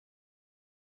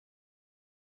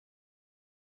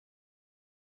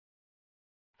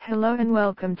Hello and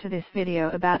welcome to this video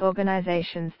about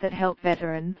organizations that help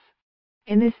veterans.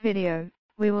 In this video,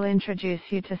 we will introduce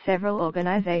you to several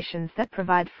organizations that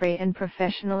provide free and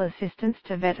professional assistance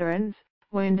to veterans,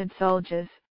 wounded soldiers,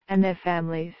 and their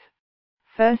families.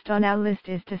 First on our list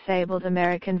is Disabled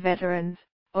American Veterans,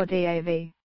 or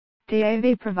DAV.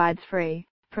 DAV provides free,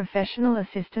 professional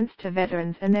assistance to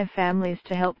veterans and their families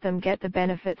to help them get the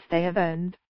benefits they have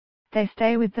earned. They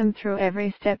stay with them through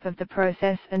every step of the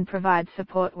process and provide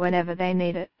support whenever they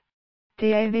need it.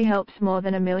 DAV helps more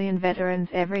than 1 million veterans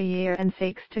every year and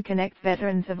seeks to connect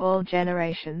veterans of all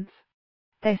generations.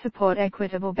 They support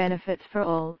equitable benefits for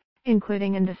all,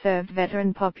 including underserved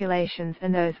veteran populations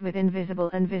and those with invisible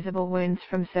and visible wounds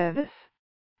from service.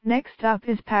 Next up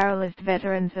is Paralyzed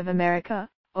Veterans of America,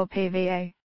 or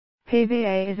PVA.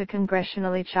 PVA is a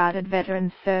congressionally chartered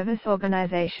veterans service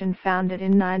organization founded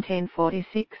in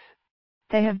 1946.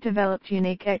 They have developed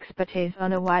unique expertise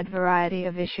on a wide variety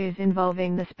of issues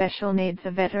involving the special needs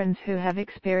of veterans who have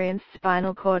experienced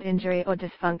spinal cord injury or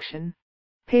dysfunction.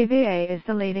 PVA is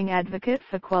the leading advocate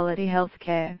for quality health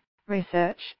care,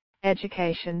 research,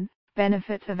 education,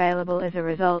 benefits available as a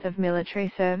result of military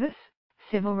service,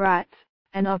 civil rights,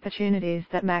 and opportunities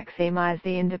that maximize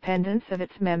the independence of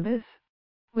its members.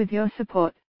 With your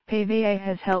support, PVA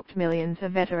has helped millions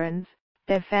of veterans,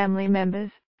 their family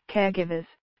members, caregivers,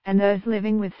 and those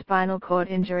living with spinal cord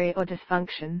injury or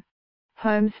dysfunction.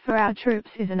 Homes for Our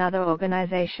Troops is another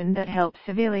organization that helps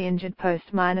severely injured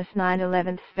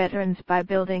post-9/11 veterans by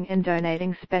building and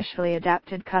donating specially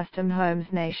adapted custom homes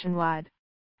nationwide.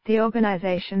 The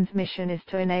organization's mission is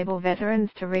to enable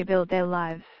veterans to rebuild their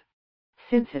lives.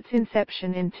 Since its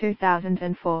inception in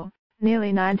 2004,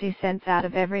 nearly 90 cents out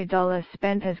of every dollar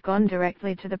spent has gone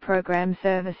directly to the program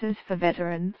services for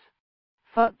veterans.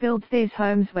 FOT builds these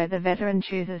homes where the veteran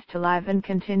chooses to live and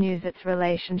continues its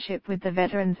relationship with the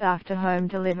veterans after home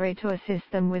delivery to assist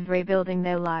them with rebuilding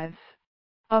their lives.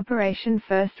 Operation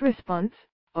First Response,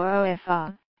 or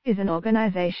OFR, is an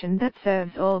organization that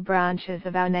serves all branches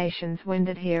of our nation's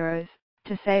wounded heroes,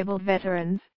 disabled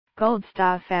veterans, Gold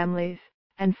Star families,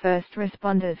 and first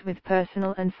responders with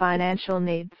personal and financial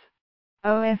needs.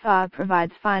 OFR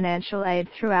provides financial aid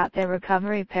throughout their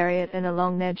recovery period and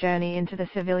along their journey into the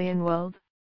civilian world.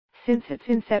 Since its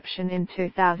inception in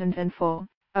 2004,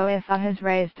 OFR has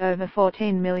raised over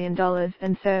 $14 million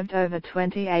and served over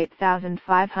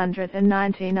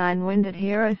 28,599 wounded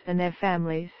heroes and their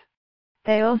families.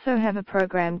 They also have a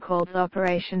program called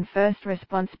Operation First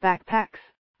Response Backpacks,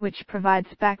 which provides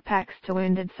backpacks to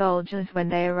wounded soldiers when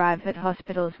they arrive at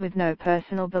hospitals with no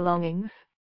personal belongings.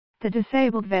 The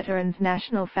Disabled Veterans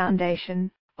National Foundation,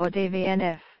 or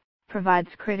DVNF, provides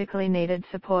critically needed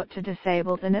support to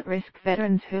disabled and at-risk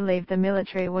veterans who leave the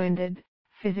military wounded,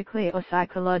 physically or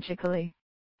psychologically.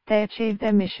 They achieve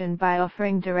their mission by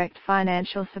offering direct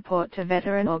financial support to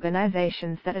veteran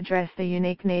organizations that address the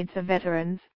unique needs of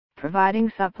veterans,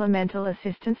 providing supplemental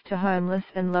assistance to homeless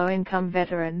and low-income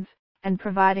veterans, and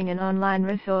providing an online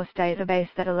resource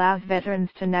database that allows veterans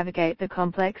to navigate the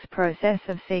complex process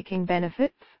of seeking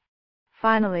benefits.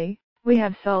 Finally, we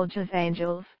have Soldiers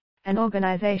Angels, an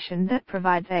organization that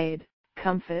provides aid,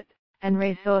 comfort, and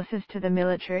resources to the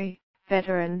military,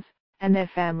 veterans, and their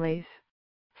families.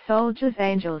 Soldiers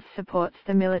Angels supports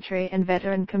the military and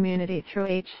veteran community through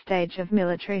each stage of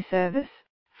military service,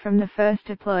 from the first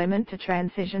deployment to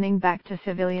transitioning back to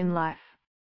civilian life.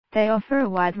 They offer a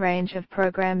wide range of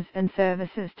programs and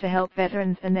services to help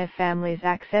veterans and their families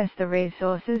access the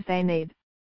resources they need.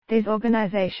 These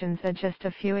organizations are just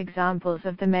a few examples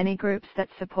of the many groups that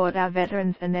support our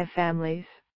veterans and their families.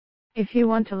 If you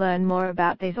want to learn more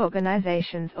about these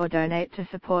organizations or donate to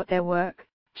support their work,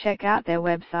 check out their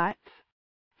websites.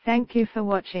 Thank you for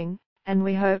watching, and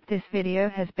we hope this video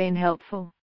has been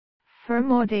helpful. For a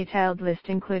more detailed list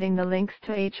including the links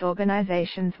to each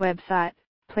organization's website,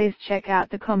 please check out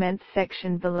the comments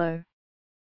section below.